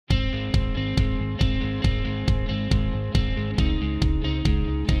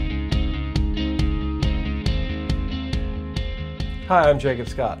Hi, I'm Jacob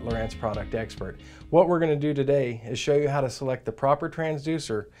Scott, Lowrance product expert. What we're going to do today is show you how to select the proper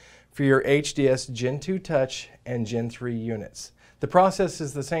transducer for your HDS Gen2 Touch and Gen3 units. The process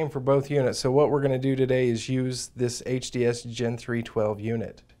is the same for both units, so what we're going to do today is use this HDS Gen3 12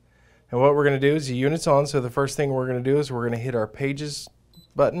 unit. And what we're going to do is the unit's on, so the first thing we're going to do is we're going to hit our Pages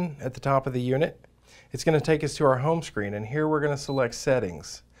button at the top of the unit. It's going to take us to our home screen, and here we're going to select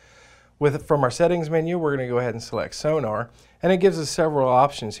Settings. From our settings menu, we're going to go ahead and select sonar, and it gives us several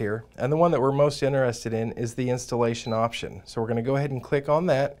options here, and the one that we're most interested in is the installation option. So we're going to go ahead and click on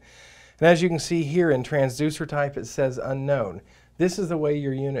that, and as you can see here in transducer type it says unknown. This is the way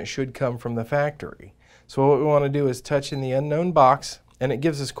your unit should come from the factory. So what we want to do is touch in the unknown box, and it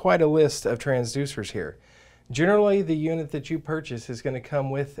gives us quite a list of transducers here. Generally, the unit that you purchase is going to come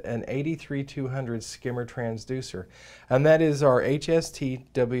with an 83200 skimmer transducer, and that is our HST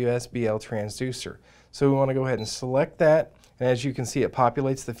WSBL transducer. So we want to go ahead and select that, and as you can see it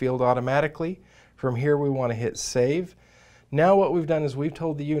populates the field automatically. From here we want to hit Save. Now what we've done is we've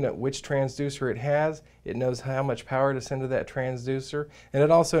told the unit which transducer it has, it knows how much power to send to that transducer, and it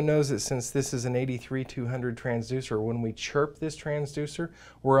also knows that since this is an 83200 transducer, when we chirp this transducer,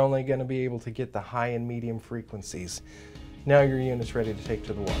 we're only going to be able to get the high and medium frequencies. Now your unit's ready to take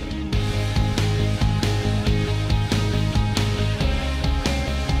to the water.